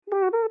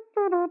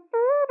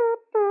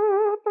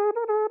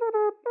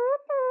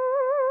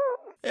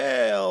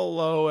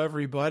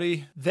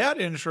everybody.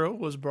 That intro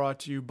was brought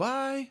to you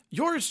by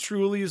yours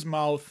truly's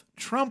mouth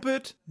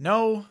trumpet.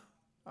 No,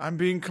 I'm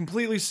being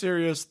completely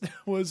serious. That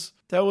was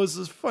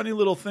this funny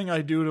little thing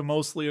I do to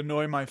mostly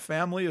annoy my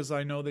family, as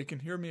I know they can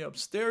hear me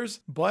upstairs.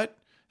 But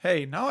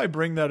hey, now I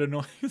bring that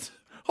annoyance,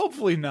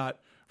 hopefully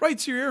not, right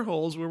to your ear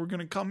holes, where we're going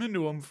to come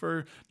into them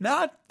for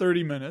not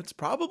 30 minutes,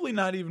 probably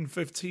not even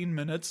 15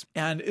 minutes.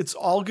 And it's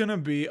all going to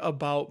be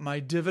about my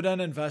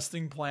dividend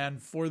investing plan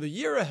for the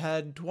year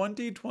ahead,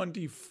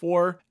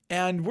 2024.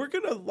 And you're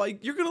going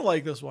to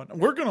like this one.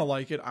 We're going to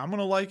like it. I'm going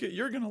to like it.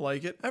 You're going to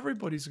like it.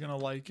 Everybody's going to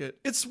like it.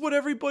 It's what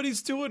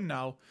everybody's doing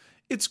now.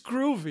 It's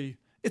groovy.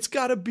 It's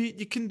got a beat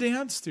you can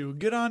dance to.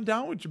 Get on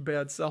down with your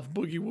bad self,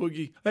 boogie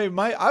woogie. Hey,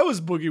 I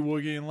was boogie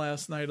woogieing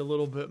last night a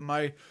little bit.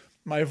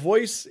 My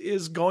voice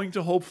is going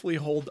to hopefully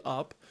hold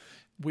up.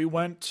 We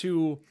went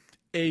to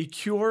a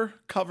Cure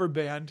cover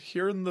band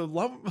here in the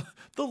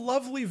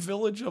lovely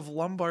village of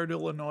Lombard,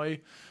 Illinois.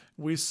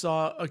 We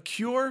saw a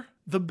Cure,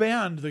 the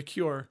band, The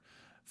Cure.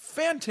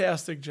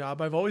 Fantastic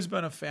job. I've always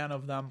been a fan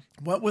of them.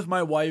 Went with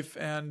my wife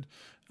and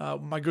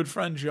my good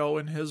friend Joe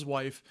and his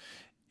wife.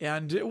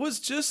 And it was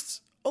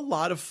just a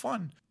lot of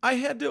fun. I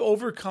had to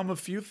overcome a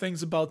few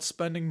things about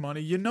spending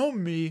money. You know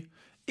me,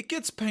 it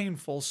gets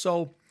painful.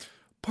 So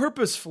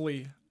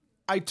purposefully,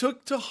 I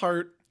took to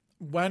heart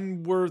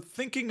when we're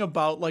thinking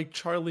about like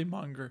Charlie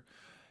Munger.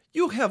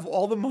 You have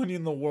all the money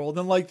in the world,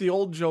 and like the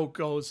old joke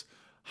goes,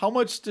 how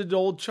much did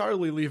old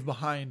Charlie leave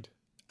behind?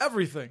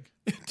 Everything.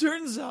 It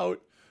turns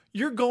out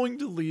you're going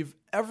to leave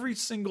every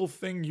single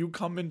thing you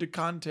come into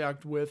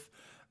contact with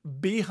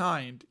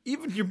behind,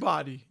 even your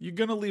body. You're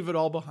going to leave it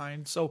all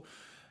behind. So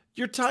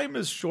your time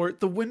is short.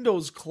 The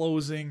window's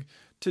closing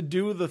to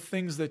do the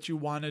things that you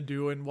want to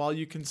do, and while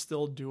you can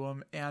still do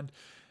them. And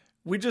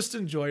we just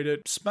enjoyed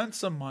it, spent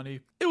some money.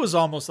 It was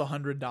almost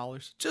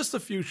 $100, just a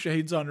few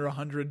shades under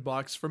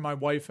 $100 for my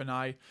wife and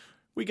I.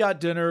 We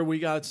got dinner, we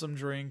got some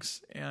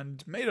drinks,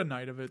 and made a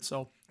night of it.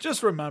 So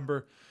just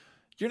remember,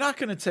 you're not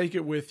going to take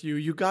it with you.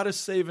 You got to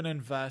save and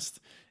invest.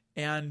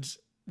 And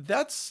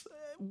that's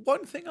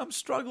one thing I'm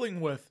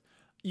struggling with.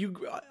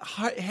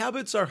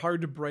 Habits are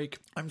hard to break.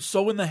 I'm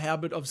so in the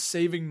habit of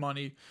saving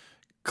money,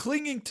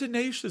 clinging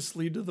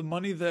tenaciously to the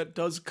money that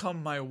does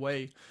come my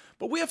way.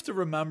 But we have to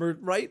remember,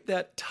 right,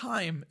 that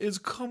time is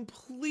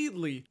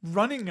completely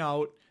running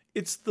out.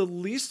 It's the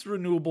least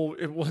renewable.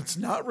 Well, it's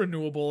not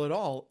renewable at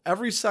all.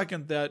 Every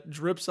second that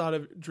drips out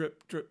of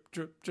drip.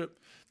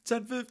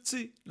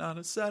 10:50 on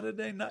a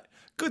Saturday night.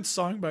 Good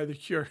song by The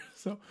Cure.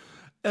 So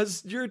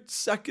as your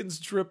seconds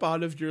drip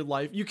out of your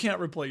life, you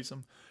can't replace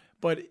them.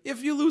 But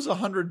if you lose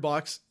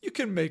 $100, you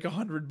can make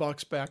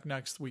 $100 back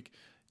next week.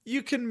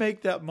 You can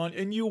make that money,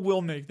 and you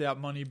will make that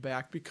money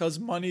back, because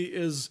money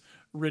is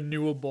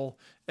renewable.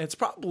 It's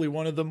probably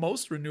one of the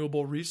most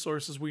renewable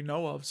resources we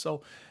know of.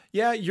 So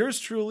yeah, yours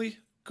truly,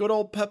 good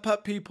old Pep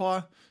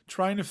Peepaw,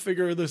 trying to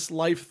figure this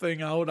life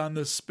thing out on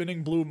this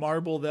spinning blue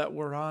marble that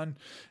we're on.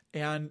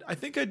 And I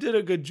think I did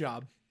a good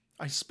job.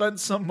 I spent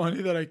some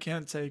money that I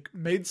can't take,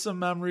 made some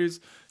memories.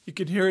 You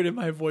can hear it in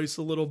my voice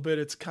a little bit.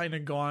 It's kind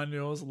of gone. It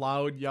was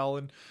loud,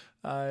 yelling.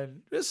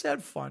 Just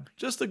had fun.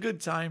 Just a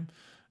good time.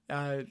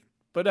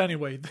 But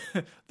anyway,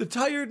 the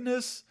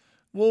tiredness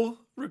will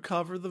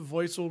recover. The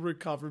voice will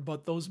recover.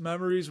 But those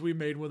memories we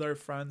made with our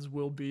friends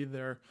will be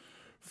there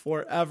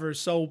forever.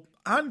 So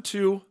on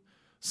to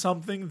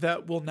something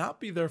that will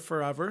not be there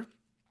forever.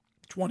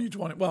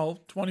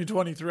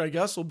 2023, I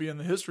guess, will be in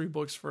the history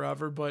books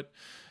forever. But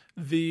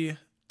the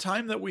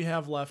time that we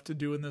have left to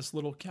do in this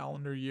little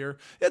calendar year,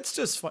 it's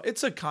just fun.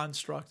 It's a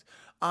construct.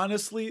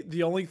 Honestly,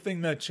 the only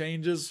thing that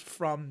changes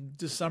from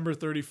December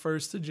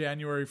 31st to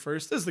January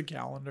 1st is the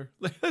calendar.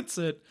 That's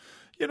it.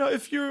 You know,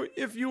 if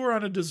you were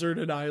on a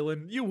deserted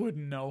island, you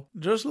wouldn't know.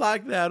 Just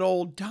like that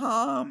old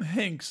Tom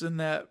Hanks in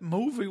that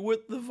movie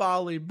with the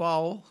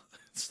volleyball.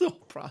 Still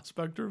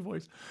prospector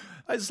voice.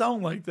 I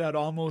sound like that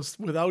almost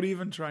without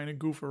even trying to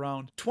goof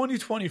around.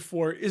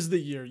 2024 is the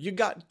year.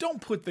 Don't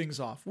put things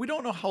off. We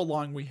don't know how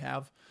long we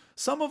have.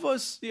 Some of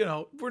us,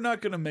 we're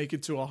not going to make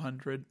it to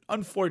 100.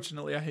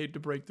 Unfortunately, I hate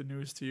to break the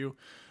news to you,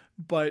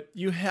 but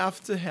you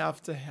have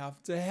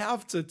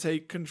to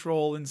take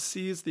control and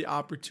seize the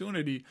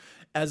opportunity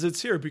as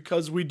it's here,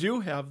 because we do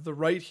have the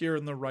right here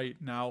and the right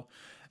now.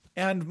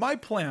 And my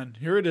plan,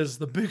 here it is,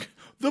 the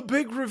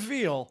big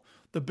reveal.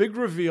 The big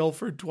reveal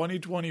for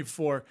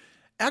 2024.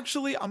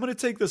 Actually, I'm going to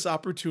take this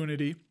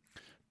opportunity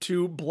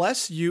to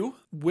bless you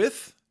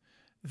with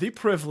the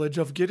privilege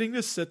of getting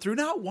to sit through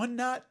not one,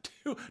 not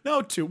two,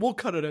 no two. We'll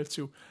cut it at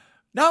two.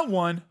 Not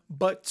one,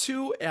 but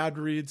two ad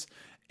reads.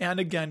 And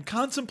again,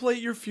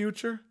 contemplate your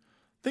future.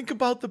 Think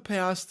about the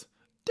past.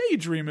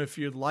 Daydream if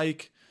you'd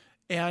like.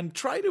 And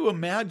try to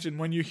imagine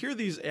when you hear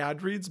these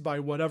ad reads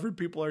by whatever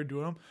people are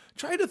doing them,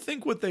 try to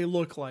think what they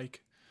look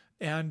like.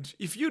 And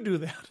if you do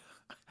that,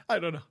 I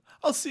don't know.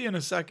 I'll see you in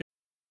a second.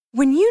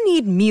 When you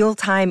need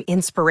mealtime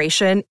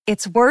inspiration,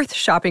 it's worth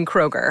shopping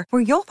Kroger,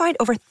 where you'll find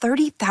over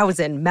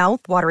 30,000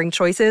 mouth-watering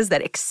choices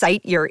that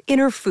excite your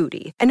inner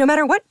foodie. And no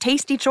matter what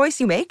tasty choice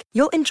you make,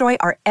 you'll enjoy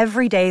our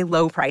everyday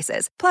low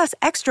prices, plus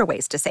extra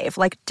ways to save,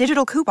 like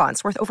digital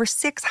coupons worth over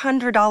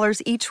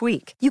 $600 each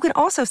week. You can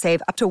also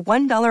save up to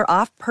 $1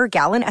 off per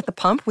gallon at the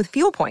pump with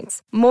fuel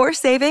points. More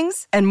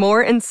savings and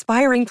more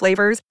inspiring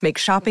flavors make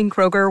shopping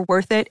Kroger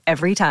worth it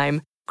every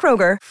time.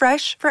 Kroger,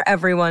 fresh for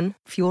everyone.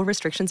 Fuel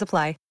restrictions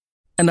apply.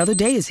 Another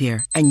day is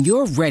here, and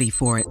you're ready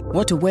for it.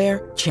 What to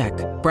wear? Check.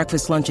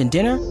 Breakfast, lunch, and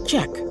dinner?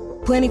 Check.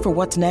 Planning for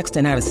what's next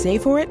and how to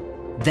save for it?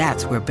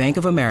 That's where Bank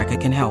of America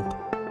can help.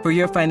 For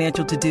your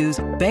financial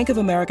to-dos, Bank of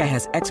America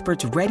has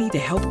experts ready to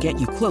help get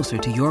you closer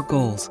to your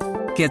goals.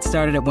 Get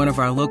started at one of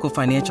our local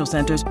financial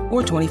centers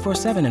or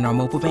 24/7 in our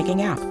mobile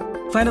banking app.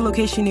 Find a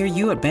location near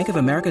you at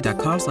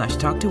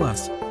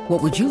bankofamerica.com/talktous.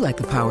 What would you like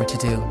the power to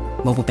do?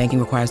 Mobile banking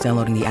requires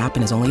downloading the app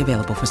and is only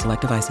available for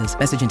select devices.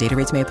 Message and data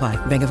rates may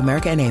apply. Bank of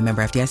America N.A.,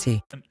 member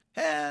FDIC.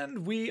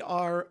 And we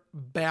are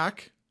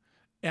back.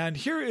 And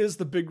here is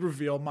the big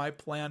reveal. My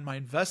plan, my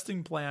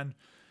investing plan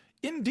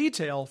in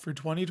detail for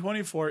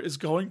 2024 is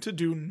going to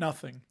do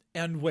nothing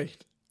and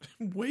wait.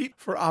 Wait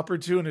for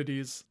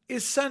opportunities.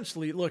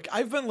 Essentially, look,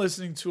 I've been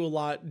listening to a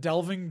lot,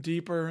 delving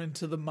deeper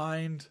into the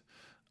mind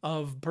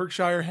of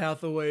Berkshire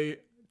Hathaway,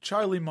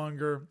 Charlie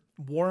Munger,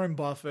 Warren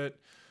Buffett,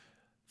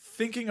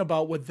 thinking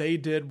about what they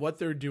did, what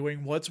they're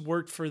doing, what's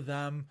worked for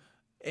them.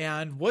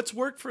 And what's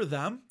worked for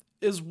them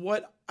is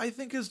what I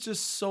think is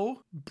just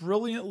so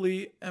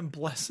brilliantly and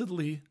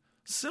blessedly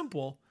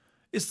simple,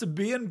 is to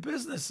be in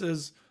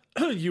businesses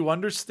you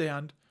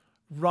understand,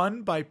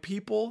 run by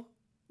people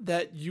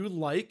that you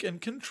like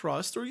and can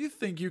trust, or you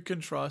think you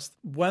can trust.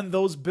 When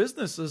those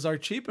businesses are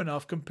cheap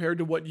enough compared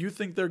to what you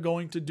think they're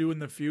going to do in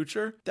the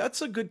future, that's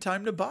a good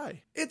time to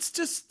buy. It's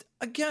just,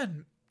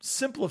 again,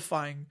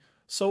 simplifying.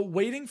 So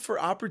waiting for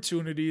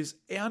opportunities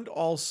and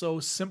also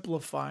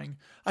simplifying.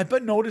 I've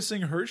been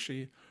noticing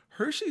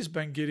Hershey's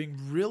been getting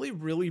really,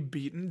 really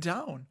beaten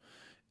down.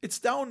 It's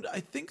down,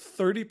 I think,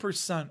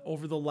 30%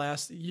 over the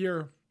last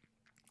year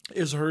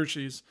is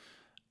Hershey's.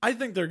 I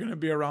think they're going to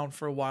be around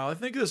for a while. I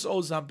think this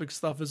Ozempic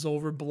stuff is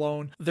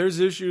overblown. There's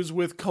issues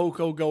with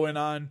cocoa going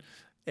on,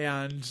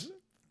 and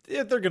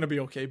they're going to be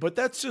okay. But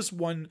that's just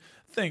one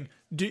thing.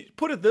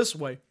 Put it this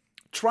way.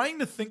 Trying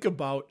to think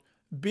about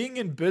being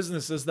in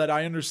businesses that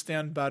I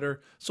understand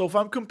better. So if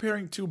I'm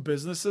comparing two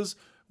businesses,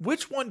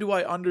 which one do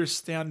I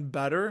understand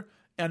better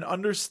and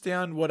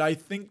understand what I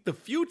think the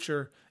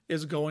future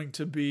is going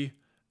to be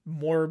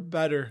more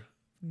better?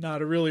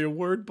 Not really a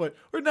word, but,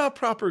 or not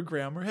proper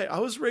grammar. Hey, I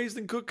was raised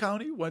in Cook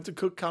County, went to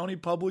Cook County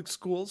public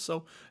schools,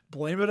 so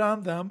blame it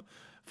on them.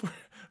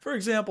 For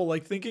example,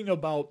 like thinking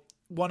about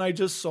one I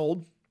just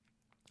sold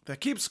that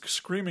keeps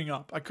screaming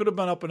up. I could have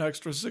been up an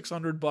extra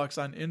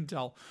 $600 on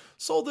Intel.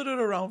 Sold it at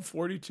around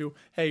 42.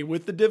 Hey,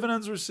 with the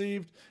dividends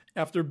received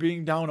after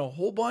being down a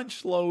whole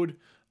bunch load,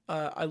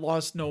 I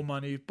lost no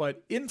money.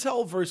 But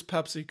Intel versus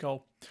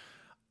PepsiCo,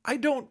 I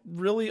don't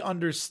really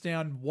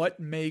understand what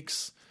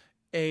makes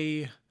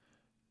a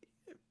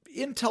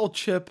Intel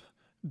chip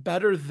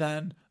better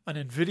than an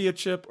NVIDIA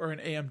chip or an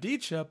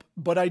AMD chip,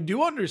 but I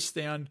do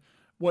understand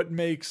what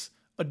makes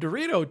a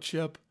Dorito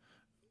chip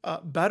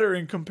better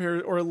in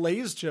compare, or a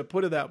Lay's chip.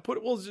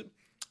 We'll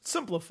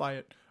simplify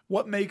it.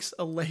 What makes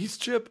a Lay's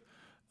chip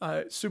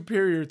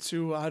superior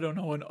to, I don't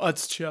know, an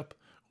Utz chip,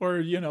 or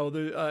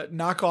the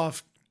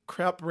knockoff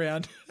crap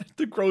brand at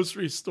the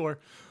grocery store?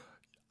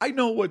 I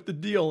know what the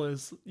deal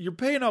is. You're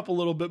paying up a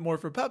little bit more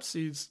for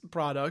Pepsi's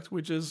product,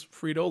 which is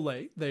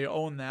Frito-Lay. They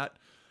own that.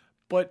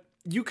 But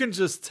you can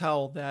just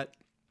tell that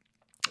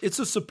it's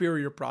a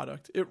superior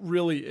product. It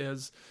really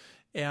is.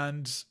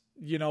 And,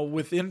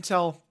 with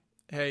Intel,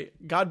 hey,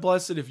 God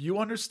bless it if you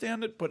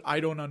understand it, but I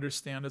don't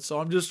understand it. So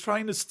I'm just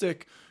trying to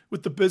stick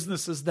with the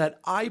businesses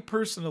that I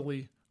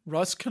personally,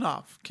 Russ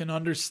Knopf, can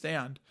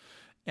understand.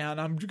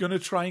 And I'm going to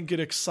try and get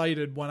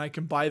excited when I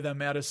can buy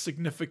them at a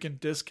significant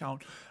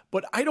discount.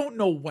 But I don't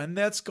know when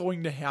that's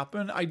going to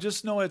happen. I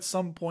just know at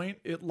some point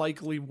it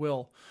likely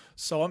will.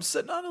 So I'm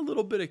sitting on a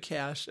little bit of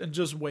cash and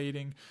just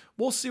waiting.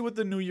 We'll see what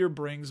the new year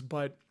brings,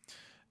 but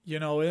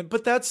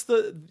but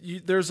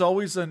there's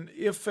always an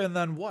if and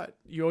then what.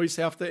 You always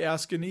have to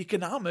ask in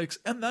economics,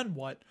 and then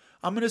what?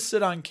 I'm going to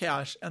sit on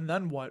cash, and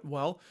then what?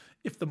 Well,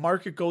 if the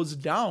market goes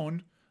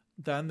down,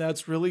 then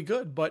that's really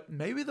good. But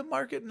maybe the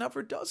market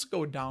never does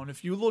go down.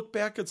 If you look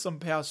back at some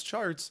past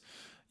charts,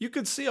 you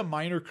could see a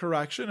minor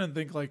correction and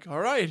think like, all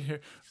right,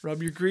 here,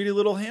 rub your greedy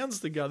little hands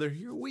together.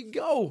 Here we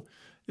go.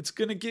 It's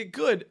going to get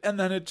good. And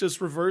then it just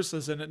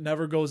reverses and it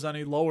never goes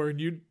any lower,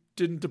 and you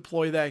didn't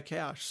deploy that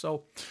cash.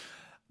 So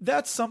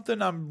that's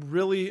something I'm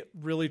really,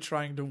 really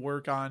trying to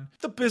work on.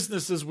 The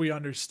businesses we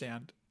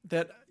understand,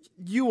 that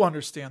you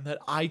understand, that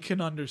I can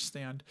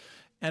understand.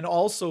 And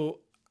also,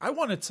 I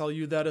want to tell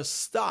you that a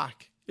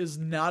stock is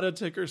not a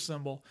ticker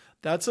symbol.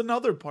 That's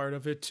another part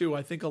of it too.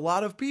 I think a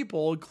lot of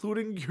people,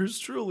 including yours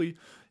truly,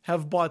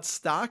 have bought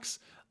stocks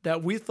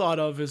that we thought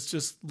of is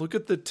just look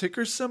at the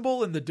ticker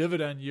symbol and the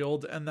dividend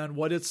yield and then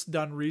what it's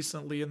done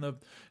recently in the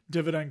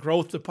dividend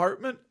growth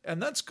department.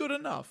 And that's good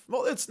enough.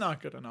 Well, it's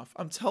not good enough.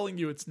 I'm telling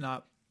you, it's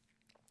not.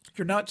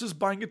 You're not just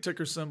buying a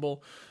ticker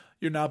symbol.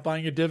 You're not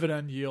buying a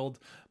dividend yield,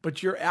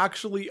 but you're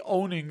actually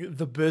owning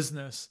the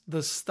business,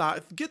 the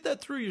stock. Get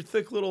that through your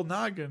thick little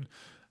noggin.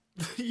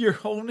 You're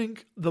owning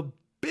the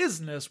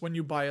business when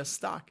you buy a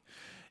stock.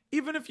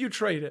 Even if you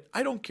trade it,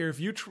 I don't care if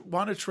you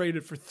want to trade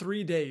it for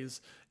 3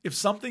 days. If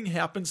something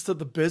happens to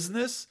the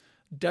business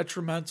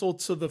detrimental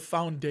to the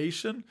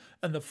foundation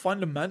and the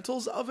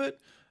fundamentals of it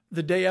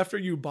the day after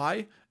you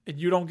buy and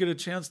you don't get a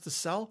chance to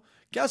sell,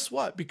 guess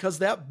what? Because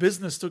that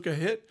business took a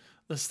hit,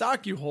 the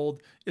stock you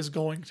hold is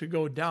going to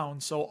go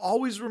down. So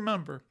always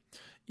remember,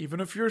 even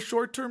if you're a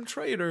short-term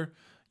trader,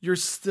 you're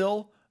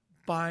still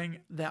buying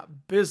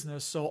that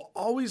business. So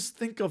always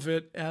think of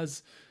it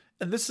as,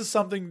 and this is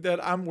something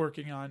that I'm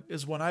working on,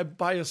 is when I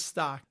buy a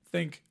stock,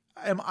 think,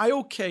 am I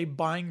okay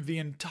buying the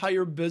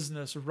entire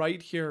business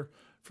right here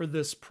for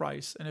this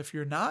price? And if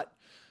you're not,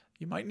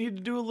 you might need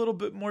to do a little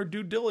bit more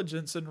due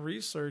diligence and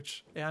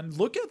research and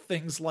look at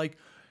things like,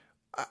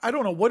 I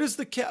don't know, what's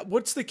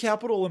the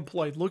capital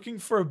employed? Looking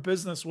for a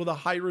business with a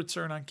high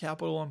return on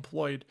capital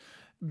employed,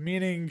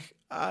 meaning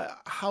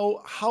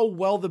how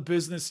well the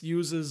business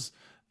uses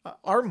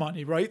our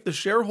money, right? The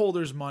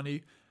shareholders'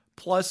 money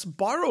plus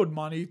borrowed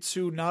money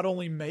to not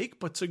only make,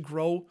 but to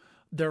grow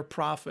their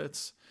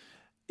profits.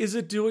 Is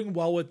it doing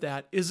well with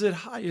that? Is it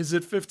high? Is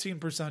it 15%,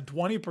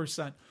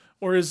 20%?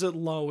 Or is it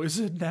low? Is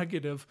it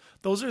negative?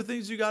 Those are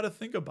things you got to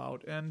think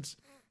about. And,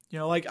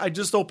 like I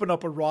just opened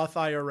up a Roth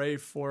IRA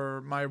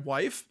for my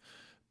wife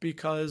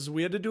because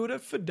we had to do it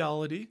at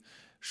Fidelity.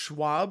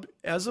 Schwab,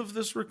 as of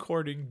this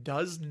recording,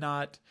 does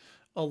not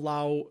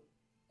allow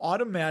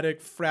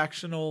automatic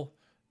fractional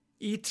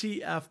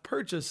ETF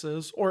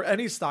purchases or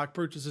any stock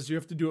purchases. You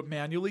have to do it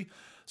manually.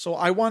 So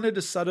I wanted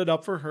to set it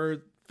up for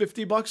her.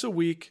 $50 a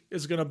week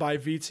is going to buy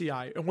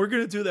VTI. And we're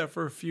going to do that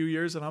for a few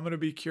years. And I'm going to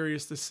be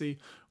curious to see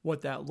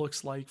what that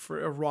looks like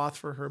for a Roth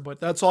for her. But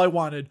that's all I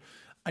wanted.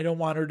 I don't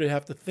want her to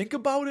have to think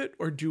about it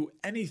or do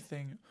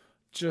anything.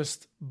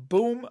 Just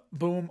boom,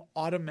 boom,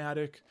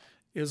 automatic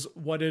is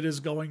what it is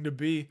going to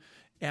be.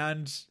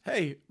 And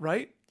hey,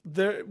 right?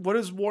 What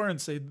does Warren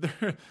say?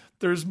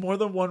 There's more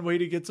than one way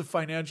to get to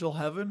financial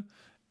heaven.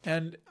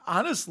 And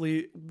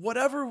honestly,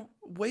 whatever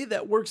way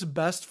that works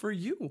best for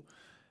you,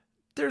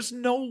 there's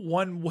no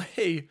one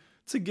way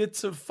to get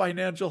to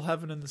financial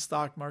heaven in the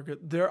stock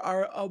market. There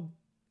are a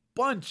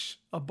bunch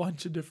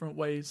of different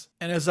ways.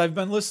 And as I've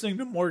been listening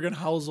to Morgan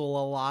Housel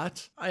a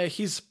lot,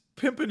 he's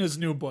pimping his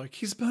new book.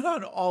 He's been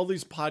on all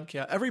these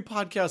podcasts. Every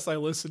podcast I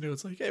listen to,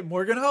 it's like, hey,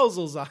 Morgan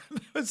Housel's on.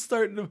 It's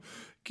starting to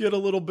get a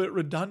little bit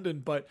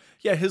redundant. But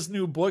yeah, his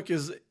new book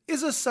is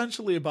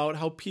essentially about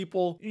how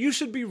you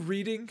should be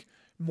reading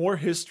more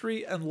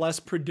history and less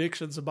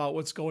predictions about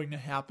what's going to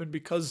happen,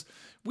 because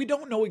we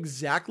don't know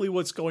exactly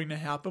what's going to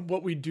happen,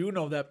 but we do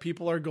know that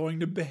people are going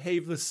to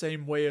behave the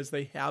same way as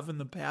they have in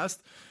the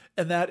past.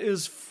 And that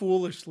is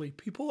foolishly.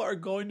 People are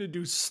going to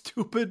do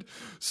stupid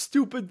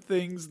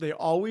things. They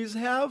always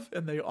have,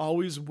 and they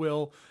always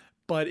will.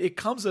 But it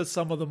comes at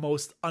some of the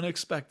most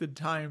unexpected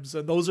times.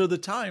 And those are the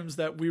times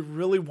that we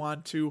really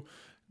want to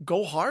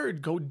go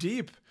hard, go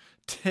deep.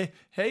 Take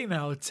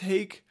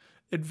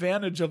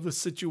advantage of the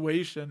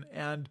situation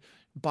and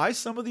buy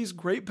some of these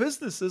great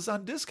businesses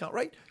on discount,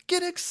 right?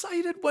 Get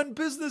excited when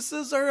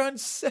businesses are on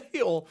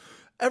sale.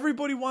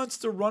 Everybody wants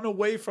to run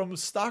away from a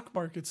stock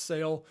market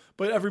sale,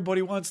 but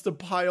everybody wants to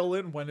pile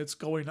in when it's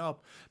going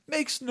up.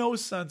 Makes no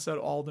sense at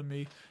all to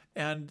me.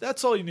 And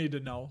that's all you need to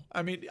know.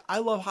 I mean, I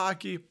love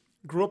hockey,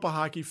 grew up a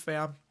hockey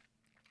fan.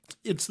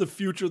 It's the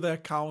future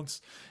that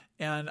counts.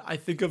 And I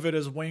think of it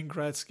as Wayne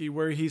Gretzky,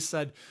 where he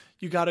said,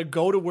 you got to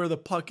go to where the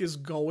puck is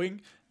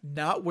going,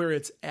 not where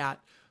it's at.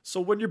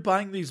 So when you're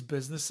buying these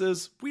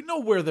businesses, we know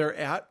where they're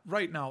at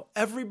right now.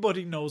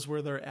 Everybody knows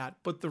where they're at.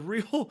 But the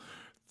real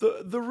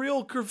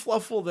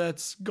kerfluffle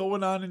that's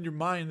going on in your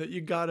mind that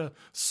you got to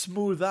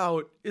smooth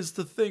out is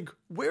to think,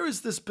 where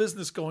is this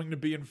business going to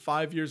be in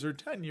 5 years or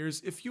 10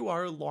 years if you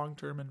are a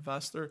long-term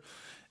investor?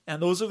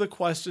 And those are the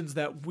questions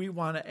that we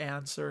want to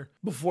answer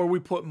before we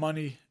put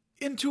money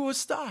into a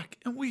stock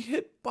and we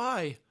hit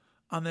buy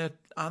on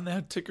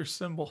that ticker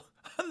symbol.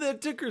 On that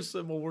ticker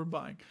symbol we're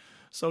buying.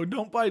 So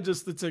don't buy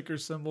just the ticker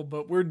symbol,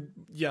 but we're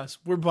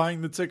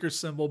buying the ticker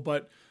symbol,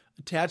 but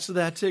attached to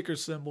that ticker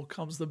symbol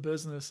comes the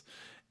business.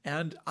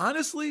 And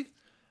honestly,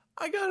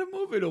 I got a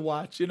movie to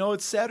watch.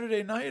 It's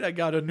Saturday night. I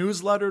got a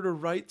newsletter to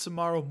write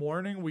tomorrow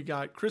morning. We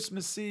got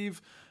Christmas Eve,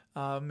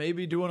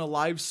 maybe doing a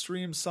live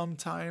stream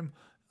sometime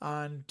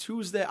on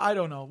Tuesday. I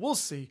don't know. We'll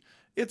see.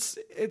 It's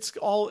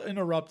all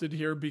interrupted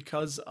here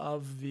because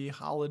of the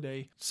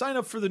holiday. Sign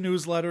up for the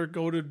newsletter.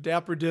 Go to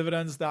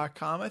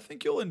dapperdividends.com. I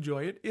think you'll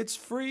enjoy it. It's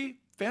free,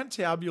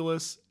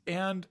 fantabulous,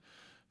 and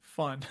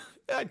fun.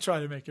 I try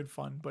to make it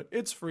fun, but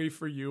it's free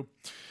for you.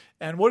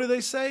 And what do they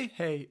say?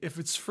 Hey, if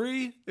it's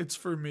free, it's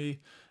for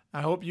me.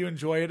 I hope you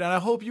enjoy it. And I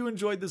hope you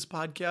enjoyed this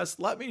podcast.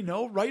 Let me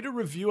know. Write a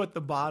review at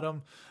the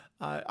bottom.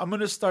 I'm going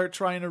to start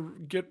trying to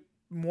get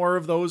more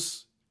of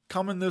those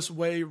coming this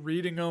way,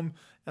 reading them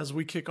as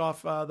we kick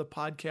off the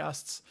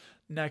podcasts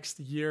next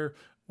year,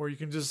 or you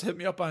can just hit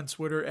me up on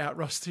Twitter at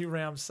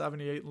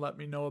RustyRam78 and let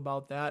me know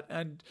about that.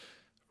 And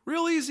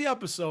real easy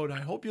episode.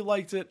 I hope you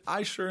liked it.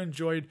 I sure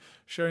enjoyed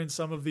sharing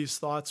some of these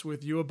thoughts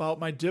with you about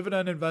my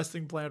dividend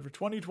investing plan for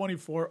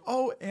 2024.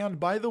 Oh, and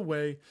by the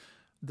way,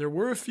 there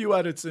were a few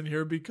edits in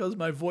here because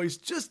my voice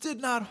just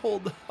did not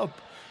hold up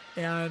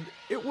and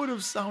it would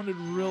have sounded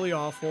really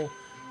awful.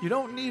 You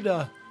don't need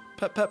a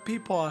pet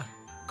peepaw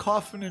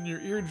coughing in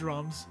your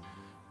eardrums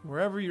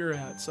wherever you're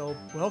at. So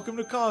welcome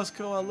to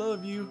Costco. I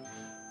love you.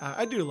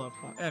 I do love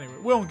Costco. Anyway,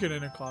 we won't get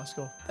into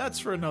Costco. That's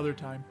for another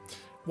time.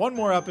 One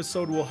more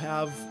episode we'll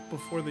have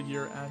before the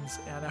year ends,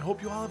 and I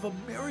hope you all have a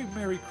Merry,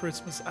 Merry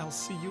Christmas. I'll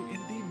see you in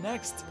the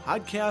next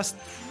podcast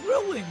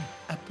thrilling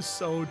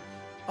episode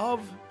of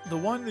the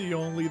one, the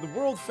only, the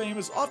world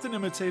famous, often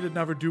imitated,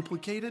 never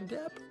duplicated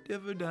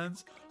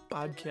Dividends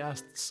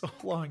podcast. So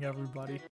long, everybody.